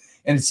do,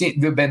 and it's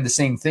been the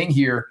same thing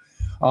here.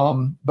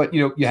 But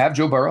you know, you have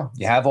Joe Burrow,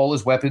 you have all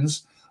his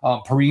weapons.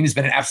 Perrine has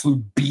been an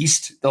absolute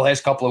beast the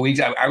last couple of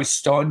weeks. I was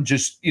stunned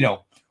just, you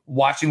know,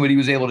 watching what he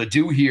was able to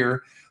do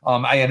here.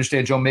 I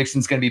understand Joe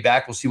Mixon's going to be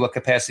back. We'll see what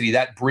capacity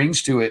that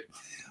brings to it.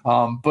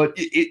 But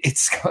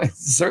it's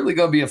certainly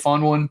going to be a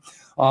fun one.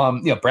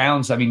 You know,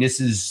 Browns, I mean,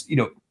 this is, you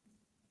know,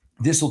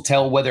 this will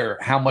tell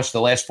how much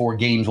the last 4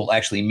 games will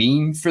actually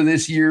mean for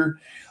this year.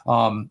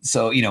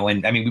 So, you know,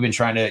 and I mean, we've been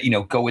trying to, you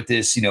know, go with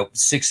this, you know,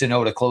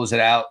 6-0 to close it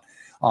out,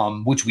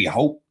 which we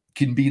hope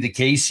can be the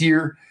case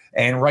here.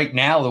 And right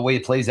now, the way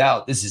it plays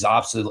out, this is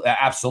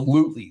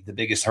absolutely the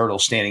biggest hurdle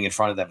standing in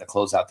front of them to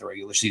close out the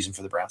regular season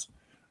for the Browns.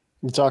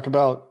 You talk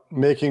about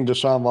making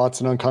Deshaun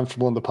Watson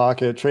uncomfortable in the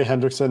pocket. Trey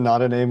Hendrickson,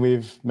 not a name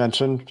we've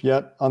mentioned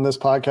yet on this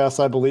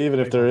podcast, I believe.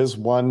 And if there is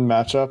one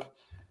matchup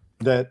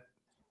that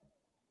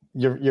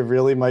you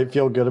really might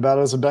feel good about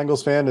as a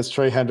Bengals fan, it's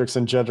Trey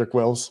Hendrickson, Jedrick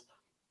Wills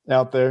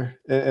out there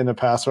in a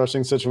pass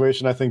rushing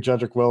situation. I think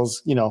Jedrick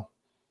Wills, you know,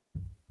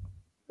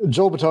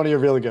 Joel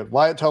Bitonio, really good.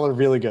 Wyatt Teller,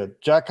 really good.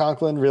 Jack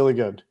Conklin, really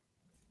good.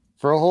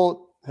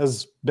 Froholt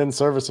has been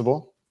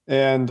serviceable.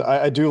 And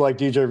I do like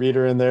DJ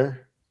Reader in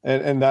there.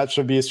 And that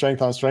should be a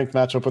strength-on-strength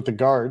matchup with the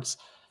guards.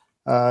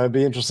 It'd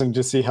be interesting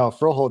to see how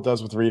Froholt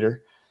does with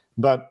Reader.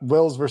 But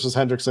Wills versus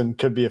Hendrickson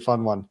could be a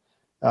fun one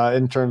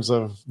in terms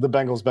of the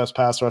Bengals' best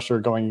pass rusher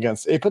going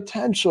against a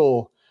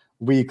potential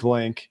weak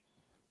link.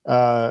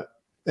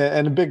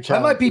 And a big challenge.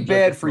 That might be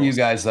bad for you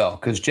guys, though,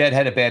 because Jed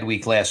had a bad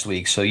week last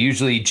week. So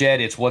usually,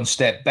 Jed, it's one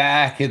step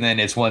back and then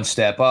it's one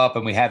step up.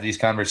 And we have these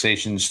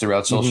conversations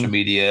throughout social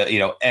media, you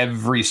know,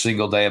 every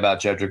single day about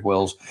Jedrick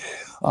Wills.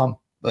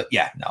 But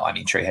yeah, no, I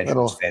mean, Trey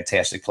Hendrickson's a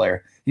fantastic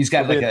player. He's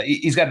got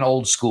he's got an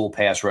old school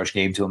pass rush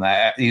game to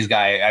him. He's a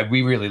guy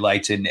we really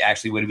liked. And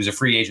actually, when he was a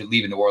free agent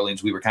leaving New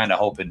Orleans, we were kind of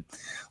hoping.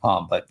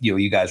 But, you know,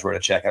 you guys wrote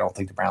a check. I don't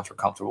think the Browns were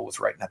comfortable with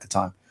writing at the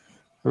time.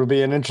 It'll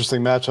be an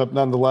interesting matchup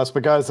nonetheless.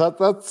 But, guys,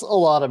 that's a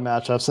lot of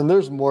matchups, and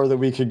there's more that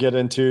we could get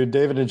into.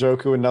 David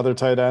Njoku, another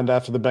tight end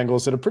after the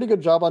Bengals, did a pretty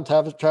good job on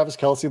Travis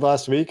Kelce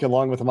last week,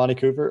 along with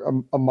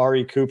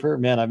Amari Cooper.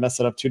 Man, I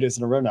messed it up 2 days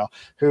in a row now,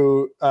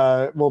 who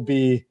will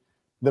be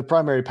the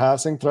primary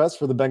passing threats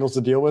for the Bengals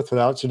to deal with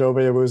without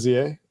Chidobe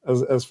Awuzie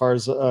as far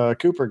as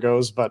Cooper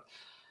goes. But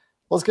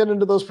let's get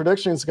into those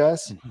predictions,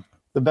 guys.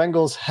 The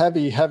Bengals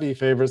heavy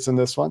favorites in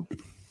this one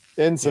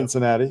in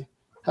Cincinnati. Yep.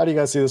 How do you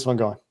guys see this one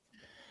going?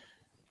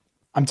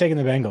 I'm taking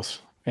the Bengals,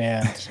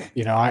 and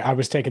you know, I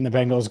was taking the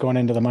Bengals going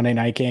into the Monday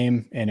night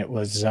game, and it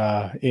was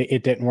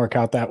it didn't work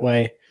out that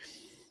way.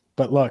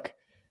 But look,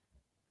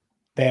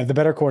 they have the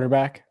better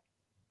quarterback.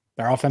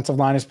 Their offensive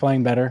line is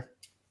playing better.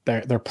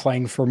 They're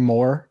playing for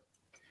more,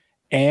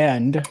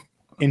 and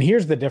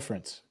here's the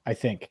difference. I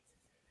think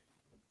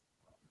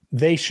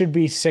they should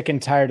be sick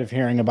and tired of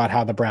hearing about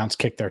how the Browns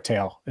kick their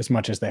tail as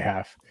much as they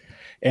have,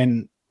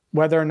 and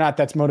whether or not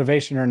that's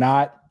motivation or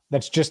not,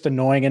 that's just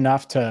annoying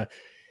enough to.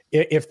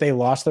 If they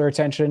lost their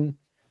attention,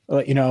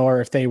 you know, or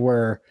if they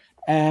were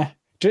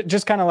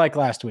just kind of like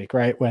last week,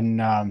 right?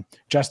 When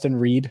Justin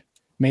Reed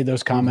made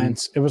those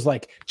comments, It was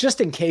like,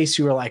 just in case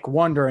you were like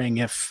wondering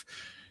if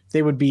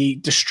they would be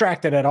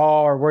distracted at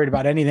all or worried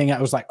about anything. I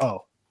was like,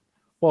 oh,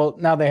 well,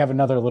 now they have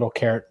another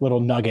little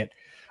nugget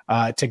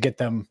to get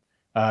them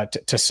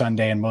to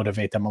Sunday and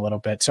motivate them a little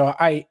bit. So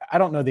I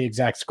don't know the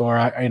exact score.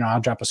 I'll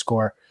drop a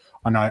score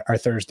on our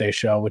Thursday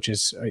show, which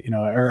is,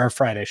 or our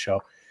Friday show,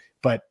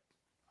 but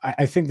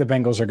I think the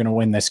Bengals are going to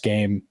win this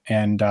game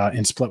and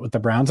split with the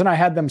Browns. And I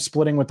had them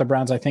splitting with the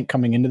Browns, I think,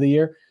 coming into the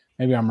year.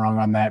 Maybe I'm wrong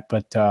on that,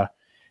 but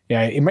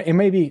it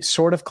may be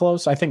sort of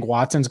close. I think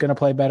Watson's going to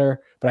play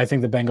better, but I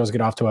think the Bengals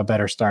get off to a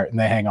better start and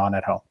they hang on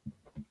at home.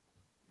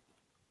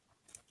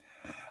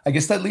 I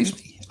guess that leaves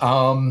me.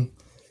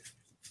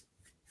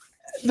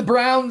 The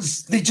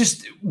Browns,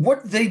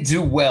 what they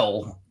do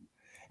well,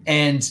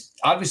 and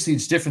obviously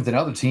it's different than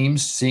other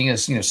teams, seeing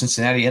as,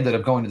 Cincinnati ended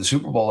up going to the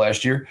Super Bowl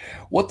last year.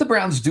 What the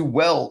Browns do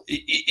well,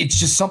 it's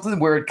just something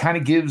where it kind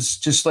of gives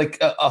just like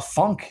a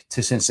funk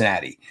to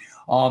Cincinnati.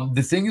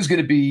 The thing is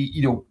going to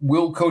be,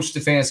 will Coach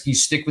Stefanski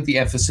stick with the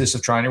emphasis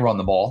of trying to run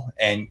the ball?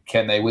 And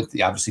can they, with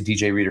obviously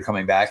DJ Reader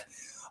coming back,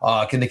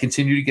 can they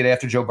continue to get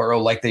after Joe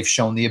Burrow like they've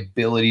shown the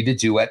ability to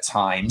do at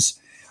times?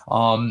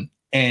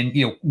 And,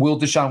 will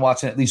Deshaun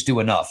Watson at least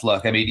do enough?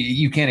 Look, I mean,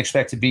 you can't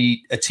expect to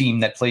beat a team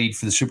that played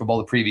for the Super Bowl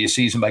the previous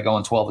season by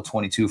going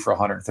 12-22 for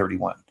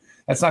 131.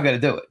 That's not going to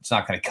do it. It's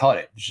not going to cut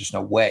it. There's just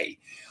no way.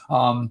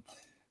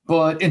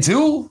 But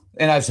until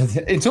I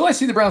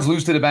see the Browns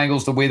lose to the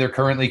Bengals the way they're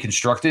currently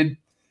constructed,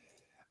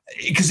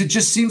 because it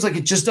just seems like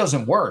it just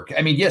doesn't work.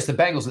 I mean, yes, the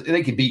Bengals, the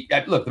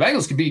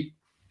Bengals can beat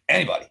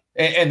anybody.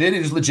 And it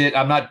is legit.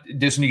 I'm not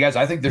dissing you guys.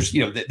 I think they're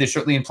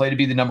certainly in play to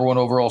be the number one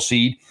overall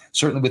seed.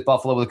 Certainly with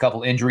Buffalo with a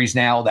couple injuries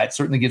now, that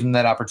certainly gives them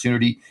that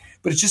opportunity.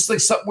 But it's just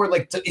like something where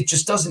like it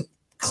just doesn't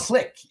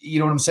click. You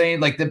know what I'm saying?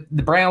 Like the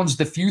Browns,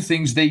 the few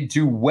things they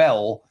do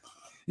well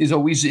is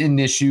always an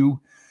issue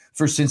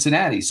for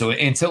Cincinnati. So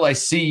until I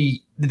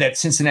see that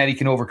Cincinnati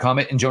can overcome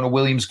it and Jonah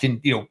Williams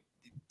can,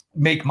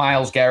 make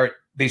Myles Garrett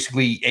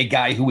basically a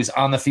guy who is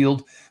on the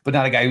field, but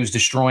not a guy who's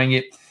destroying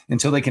it,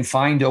 until they can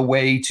find a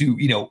way to,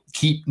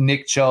 keep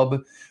Nick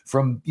Chubb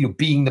from,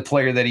 being the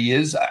player that he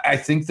is, I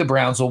think the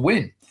Browns will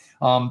win.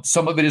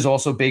 Some of it is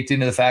also baked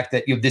into the fact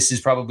that, we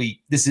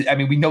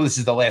know this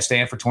is the last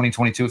stand for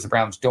 2022 if the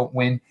Browns don't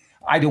win.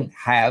 I don't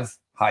have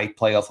high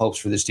playoff hopes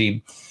for this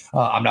team.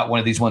 I'm not one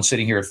of these ones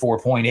sitting here at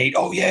 4.8.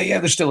 Oh, yeah,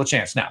 there's still a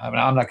chance. No,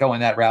 I'm not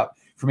going that route.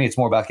 For me, it's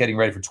more about getting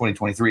ready for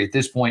 2023 at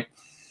this point.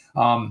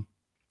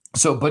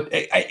 But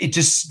it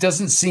just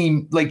doesn't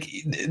seem like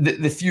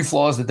the few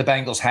flaws that the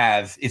Bengals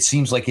have, it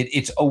seems like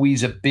it's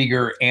always a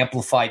bigger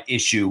amplified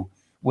issue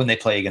when they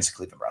play against the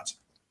Cleveland Browns.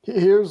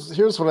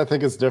 Here's what I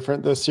think is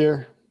different this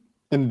year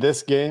in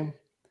this game.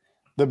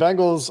 The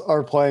Bengals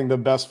are playing the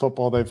best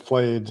football they've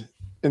played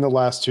in the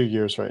last 2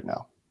 years right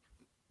now.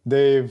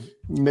 They've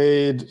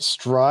made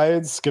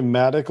strides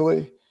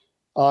schematically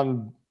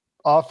on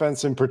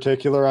offense in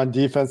particular. On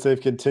defense, they've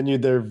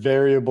continued their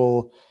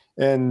variable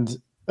and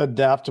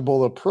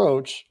adaptable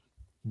approach.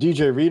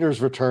 DJ Reader's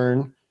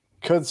return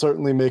could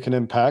certainly make an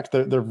impact.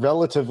 They're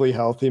relatively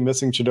healthy,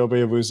 missing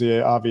Chidobe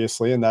Awuzie,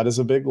 obviously, and that is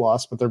a big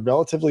loss, but they're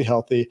relatively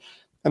healthy.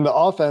 And the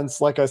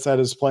offense, like I said,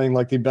 is playing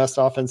like the best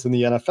offense in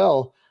the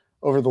NFL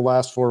over the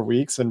last 4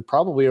 weeks and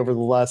probably over the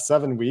last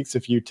 7 weeks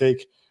if you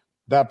take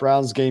that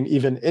Browns game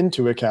even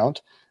into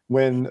account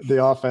when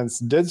the offense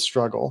did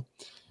struggle.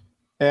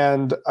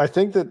 And I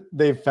think that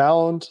they've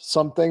found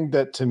something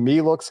that to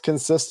me looks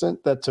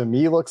consistent, that to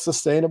me looks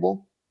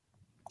sustainable.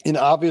 And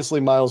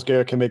obviously, Myles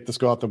Garrett can make this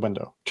go out the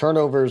window.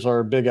 Turnovers are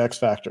a big X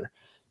factor.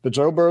 But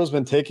Joe Burrow's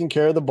been taking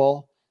care of the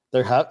ball.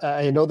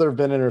 I know there have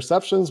been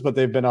interceptions, but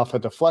they've been off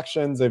of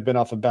deflections. They've been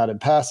off of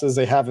batted passes.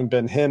 They haven't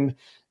been him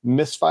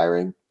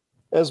misfiring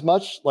as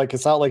much. Like,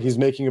 it's not like he's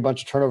making a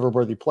bunch of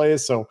turnover-worthy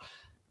plays. So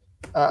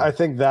I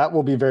think that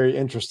will be very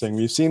interesting.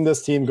 We've seen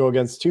this team go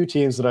against two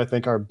teams that I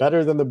think are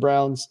better than the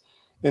Browns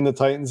in the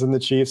Titans and the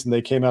Chiefs, and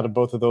they came out of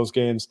both of those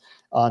games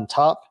on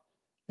top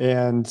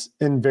and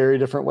in very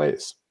different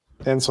ways.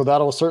 And so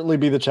that'll certainly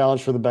be the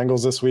challenge for the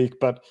Bengals this week.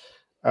 But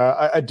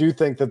I do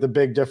think that the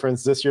big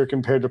difference this year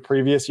compared to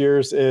previous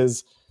years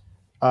is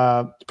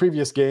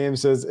previous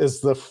games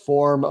is the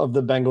form of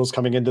the Bengals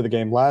coming into the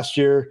game. Last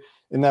year,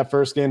 in that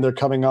first game, they're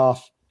coming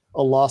off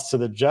a loss to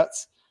the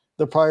Jets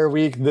the prior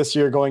week. This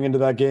year, going into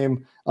that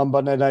game on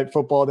Monday Night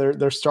Football,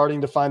 they're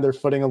starting to find their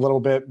footing a little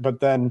bit.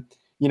 But then,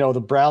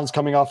 the Browns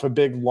coming off a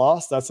big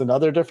loss, that's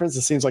another difference.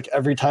 It seems like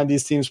every time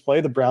these teams play,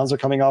 the Browns are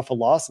coming off a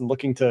loss and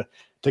looking to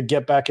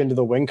get back into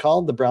the win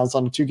column. The Browns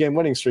on a 2-game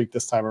winning streak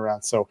this time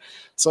around. So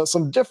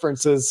some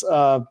differences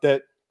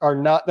that are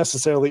not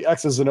necessarily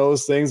X's and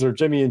O's things or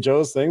Jimmy and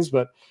Joe's things,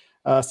 but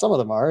some of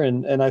them are.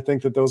 And I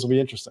think that those will be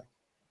interesting.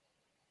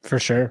 For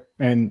sure.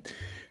 And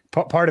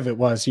part of it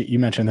was, you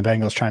mentioned the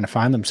Bengals trying to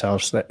find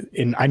themselves.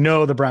 I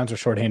know the Browns were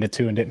shorthanded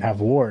too and didn't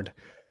have Ward,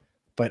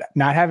 but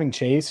not having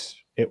Chase,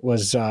 it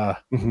was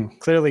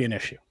clearly an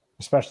issue,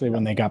 especially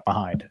when they got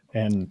behind.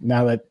 And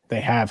now that they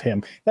have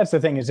him, that's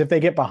the thing, is if they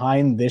get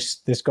behind this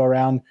go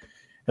around,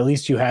 at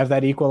least you have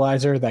that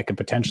equalizer that could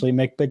potentially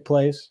make big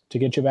plays to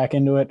get you back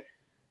into it.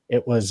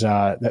 It was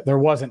there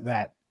wasn't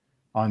that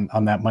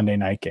on that Monday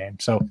night game.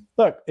 So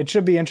look, it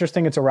should be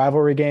interesting. It's a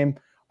rivalry game.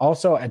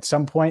 Also, at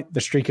some point,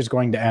 the streak is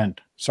going to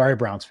end. Sorry,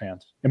 Browns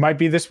fans. It might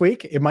be this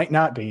week. It might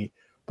not be.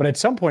 But at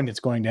some point, it's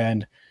going to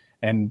end.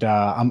 And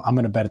I'm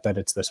going to bet that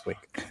it's this week.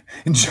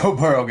 And Joe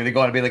Burrow going to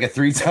go on to be like a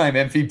 3-time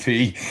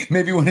MVP,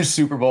 maybe win a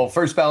Super Bowl,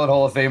 first ballot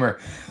Hall of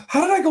Famer.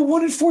 How did I go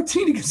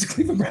 1-14 against the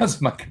Cleveland Browns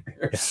in my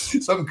career?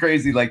 Something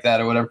crazy like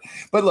that or whatever.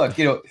 But look,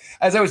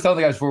 as I was telling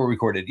the guys before we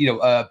recorded,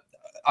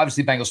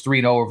 obviously Bengals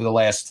 3-0 over the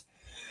last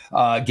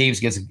games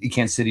against the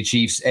Kansas City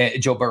Chiefs.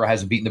 And Joe Burrow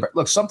hasn't beaten the –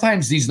 look,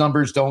 sometimes these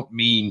numbers don't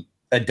mean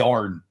a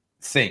darn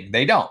thing.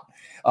 They don't.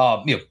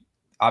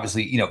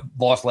 Obviously,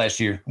 lost last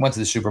year, went to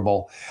the Super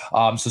Bowl.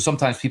 So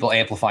sometimes people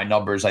amplify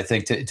numbers, I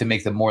think, to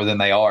make them more than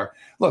they are.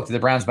 Look, the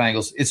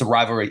Browns-Bengals, it's a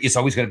rivalry. It's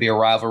always going to be a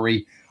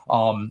rivalry.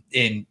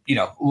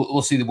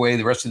 We'll see the way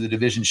the rest of the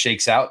division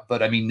shakes out.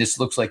 But, I mean, this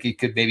looks like it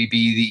could maybe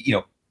be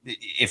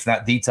if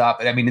not the top.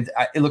 I mean,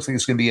 it looks like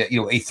it's going to be a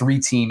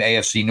 3-team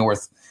AFC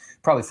North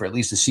probably for at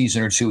least a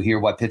season or two here,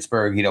 what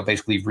Pittsburgh,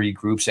 basically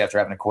regroups after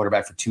having a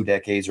quarterback for 2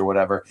 decades or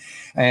whatever.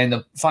 And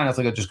the final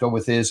thing I'll just go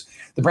with is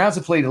the Browns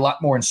have played a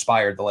lot more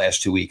inspired the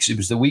last 2 weeks. It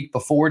was the week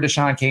before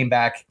Deshaun came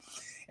back.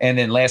 And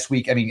then last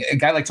week, I mean, a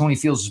guy like Tony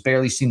Fields has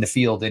barely seen the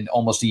field in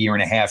almost a year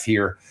and a half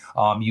here.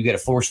 You get a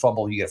forced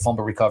fumble, you get a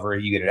fumble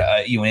recovery, you get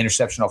an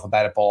interception off a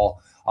batted ball,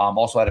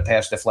 also had a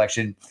pass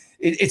deflection.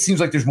 It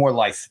seems like there's more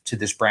life to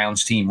this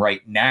Browns team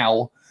right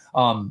now.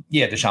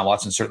 Deshaun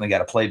Watson certainly got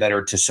to play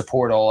better to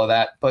support all of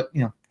that. But,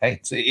 hey,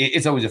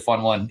 it's always a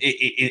fun one.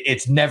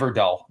 It's never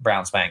dull,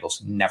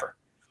 Browns-Bengals, never.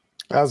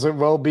 As it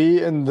will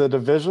be in the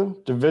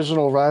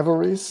divisional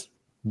rivalries,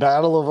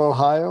 Battle of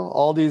Ohio,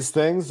 all these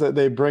things that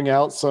they bring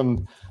out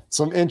some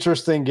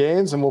interesting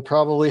games, and we'll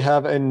probably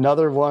have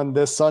another one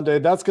this Sunday.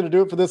 That's going to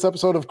do it for this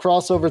episode of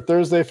Crossover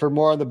Thursday. For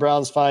more on the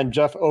Browns, find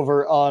Jeff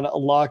over on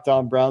Locked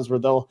On Browns, where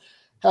they'll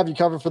have you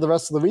covered for the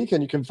rest of the week.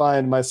 And you can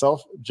find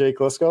myself, Jake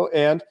Lisco,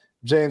 and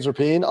James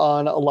Rapine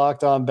on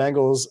Locked On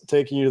Bengals,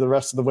 taking you the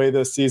rest of the way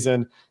this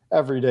season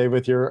every day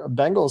with your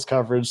Bengals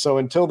coverage. So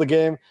until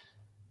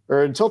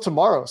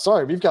tomorrow,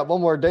 we've got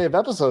one more day of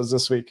episodes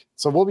this week.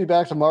 So we'll be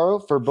back tomorrow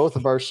for both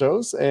of our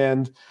shows.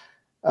 And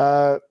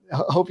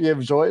hope you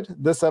enjoyed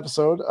this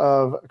episode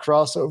of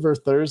Crossover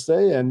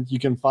Thursday. And you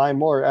can find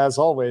more, as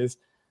always,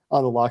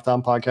 on the Locked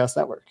On Podcast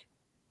Network.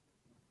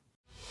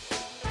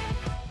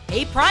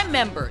 Hey, Prime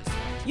members,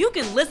 you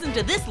can listen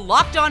to this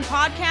Locked On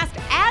podcast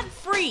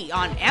ad-free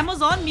on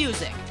Amazon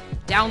Music.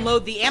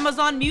 Download the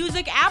Amazon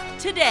Music app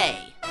today.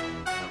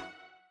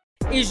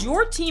 Is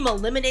your team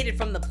eliminated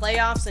from the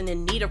playoffs and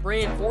in need of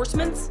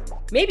reinforcements?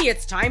 Maybe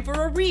it's time for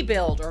a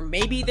rebuild, or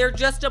maybe they're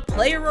just a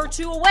player or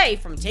two away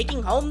from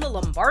taking home the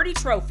Lombardi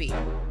Trophy.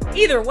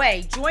 Either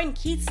way, join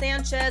Keith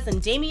Sanchez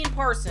and Damian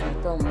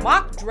Parson for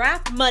Mock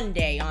Draft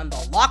Monday on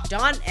the Locked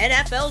On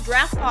NFL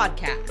Draft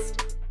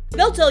Podcast.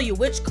 They'll tell you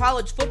which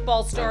college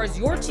football stars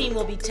your team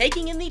will be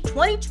taking in the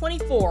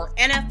 2024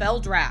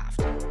 NFL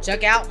Draft.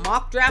 Check out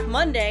Mock Draft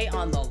Monday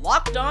on the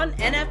Locked On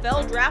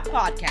NFL Draft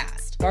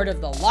Podcast, part of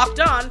the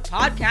Locked On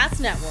Podcast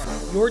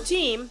Network, your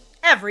team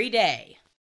every day.